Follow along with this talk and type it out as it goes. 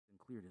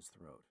cleared his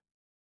throat.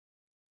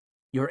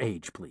 Your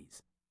age,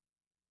 please.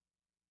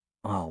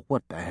 Oh,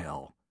 what the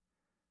hell?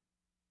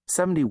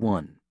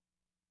 71.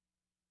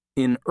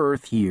 In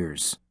Earth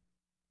years.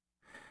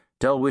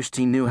 Del wished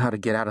he knew how to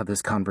get out of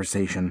this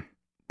conversation.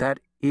 That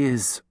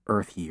is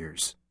Earth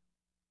years.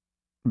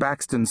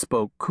 Baxton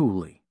spoke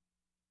coolly.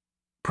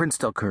 Prince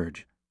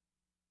Delcourge,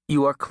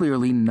 you are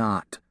clearly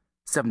not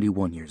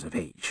 71 years of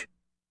age.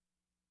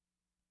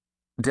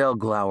 Del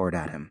glowered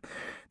at him.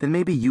 Then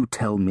maybe you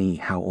tell me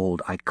how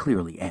old I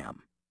clearly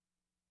am.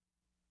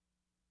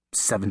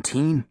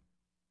 17?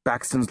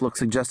 Baxton's look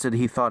suggested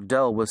he thought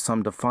Del was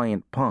some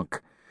defiant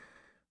punk.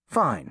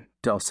 Fine,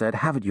 Del said,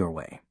 have it your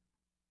way.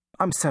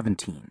 I'm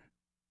 17.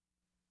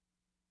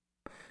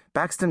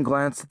 Baxton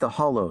glanced at the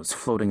hollows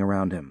floating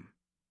around him.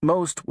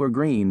 Most were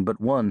green, but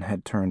one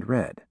had turned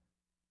red.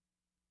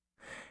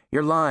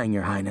 You're lying,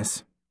 Your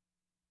Highness.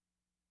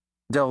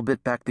 Del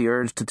bit back the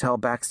urge to tell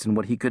Baxton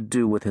what he could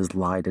do with his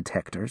lie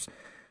detectors.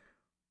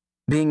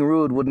 Being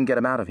rude wouldn't get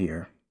him out of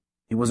here.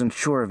 He wasn't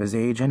sure of his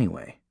age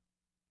anyway.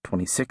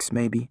 26,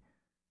 maybe.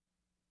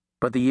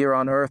 But the year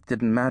on Earth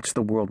didn't match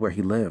the world where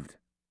he lived.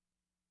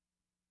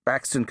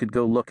 Baxton could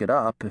go look it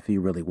up if he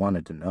really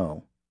wanted to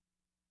know.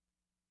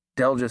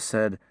 Del just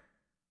said,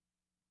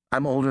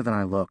 I'm older than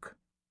I look.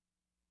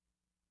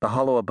 The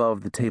hollow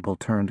above the table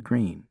turned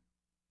green.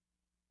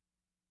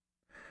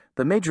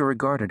 The Major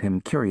regarded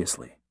him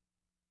curiously.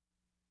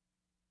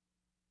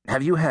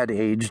 Have you had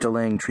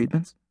age-delaying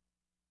treatments?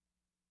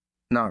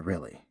 Not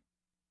really.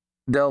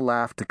 Del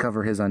laughed to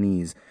cover his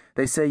unease.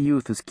 They say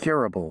youth is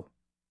curable.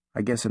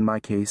 I guess in my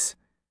case,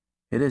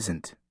 it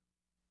isn't.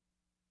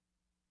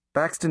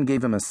 Baxton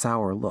gave him a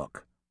sour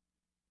look.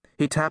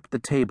 He tapped the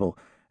table,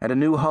 and a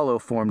new hollow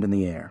formed in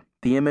the air,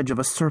 the image of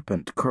a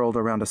serpent curled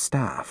around a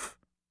staff.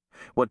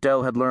 What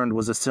Del had learned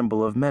was a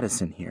symbol of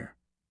medicine here.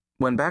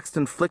 When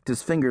Baxton flicked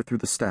his finger through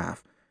the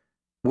staff,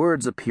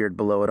 words appeared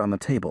below it on the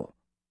table.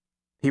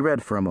 He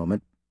read for a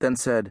moment, then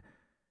said,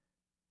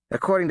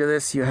 According to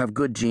this, you have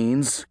good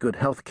genes, good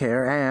health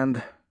care,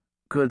 and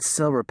good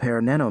cell repair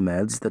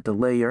nanomeds that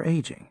delay your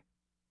aging.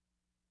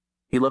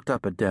 He looked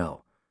up at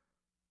Del.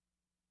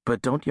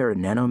 But don't your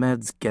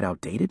nanomeds get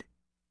outdated?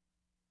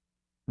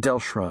 Del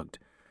shrugged.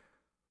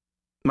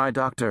 My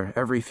doctor,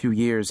 every few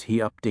years, he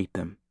update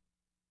them.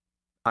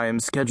 I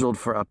am scheduled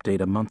for update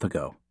a month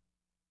ago.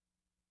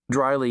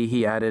 Dryly,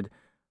 he added,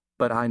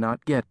 but I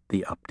not get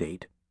the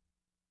update.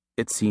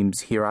 It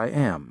seems here I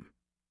am,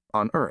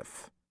 on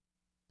Earth,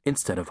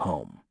 instead of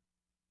home.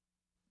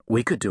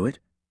 We could do it,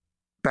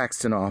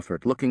 Baxton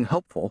offered, looking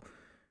helpful,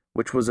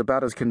 which was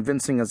about as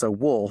convincing as a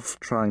wolf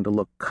trying to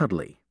look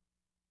cuddly.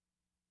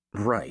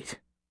 Right.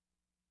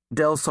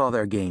 Del saw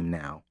their game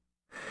now.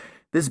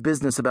 This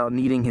business about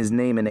needing his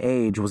name and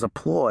age was a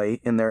ploy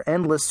in their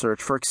endless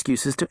search for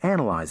excuses to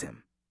analyze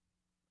him.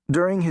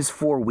 During his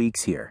 4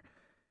 weeks here,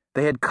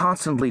 they had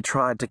constantly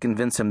tried to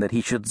convince him that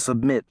he should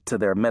submit to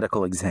their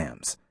medical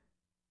exams.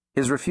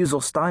 His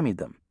refusal stymied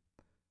them,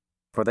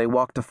 for they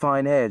walked a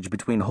fine edge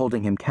between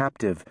holding him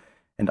captive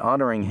and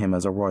honoring him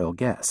as a royal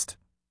guest.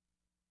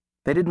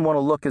 They didn't want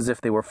to look as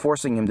if they were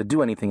forcing him to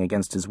do anything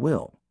against his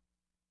will.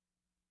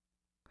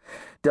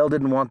 Del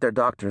didn't want their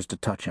doctors to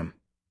touch him.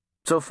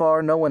 So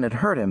far, no one had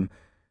hurt him,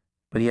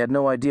 but he had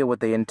no idea what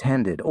they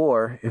intended,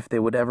 or if they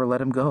would ever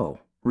let him go,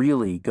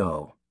 really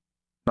go.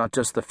 Not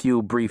just the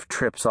few brief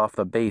trips off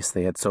the base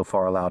they had so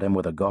far allowed him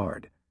with a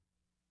guard.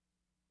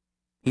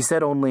 He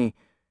said only,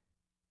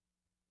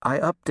 I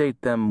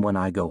update them when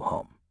I go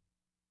home.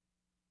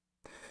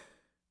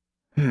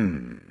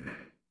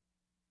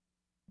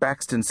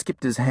 Baxton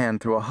skipped his hand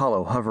through a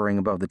hollow hovering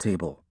above the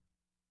table.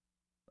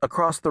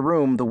 Across the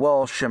room, the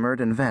wall shimmered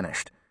and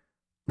vanished,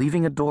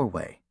 leaving a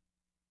doorway.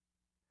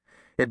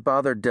 It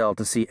bothered Del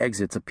to see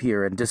exits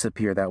appear and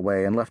disappear that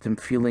way and left him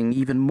feeling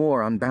even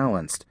more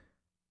unbalanced.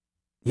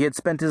 He had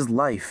spent his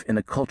life in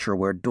a culture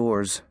where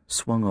doors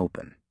swung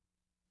open.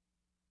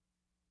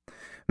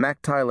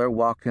 Mac Tyler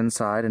walked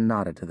inside and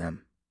nodded to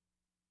them.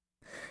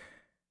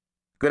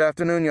 Good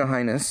afternoon, Your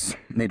Highness,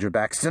 Major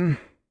Baxton.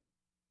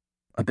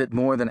 A bit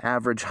more than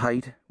average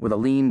height, with a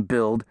lean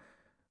build,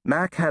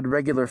 Mac had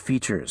regular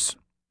features,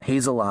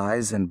 hazel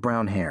eyes, and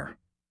brown hair.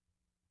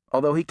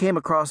 Although he came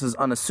across as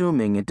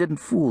unassuming, it didn't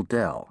fool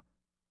Del.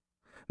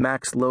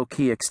 Mac's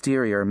low-key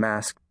exterior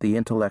masked the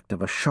intellect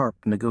of a sharp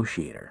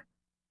negotiator.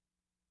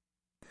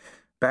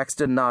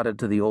 Baxton nodded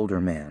to the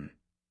older man.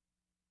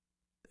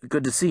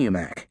 Good to see you,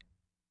 Mac.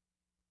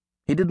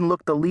 He didn't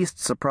look the least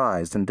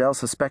surprised, and Del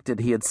suspected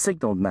he had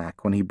signaled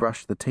Mac when he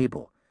brushed the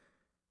table.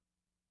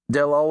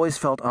 Del always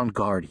felt on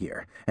guard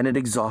here, and it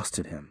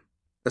exhausted him,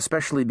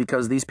 especially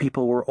because these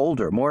people were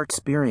older, more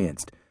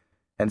experienced,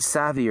 and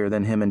savvier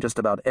than him in just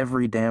about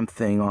every damn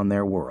thing on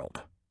their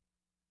world.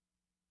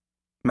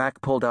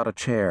 Mac pulled out a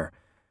chair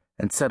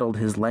and settled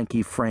his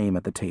lanky frame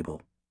at the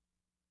table.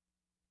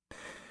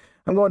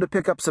 I'm going to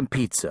pick up some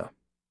pizza,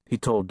 he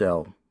told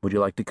Del. Would you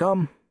like to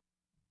come?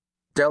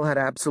 Del had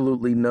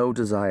absolutely no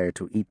desire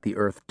to eat the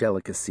Earth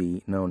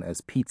delicacy known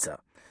as pizza.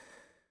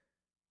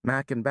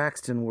 Mac and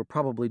Baxton were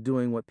probably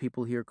doing what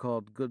people here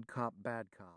called good cop, bad cop.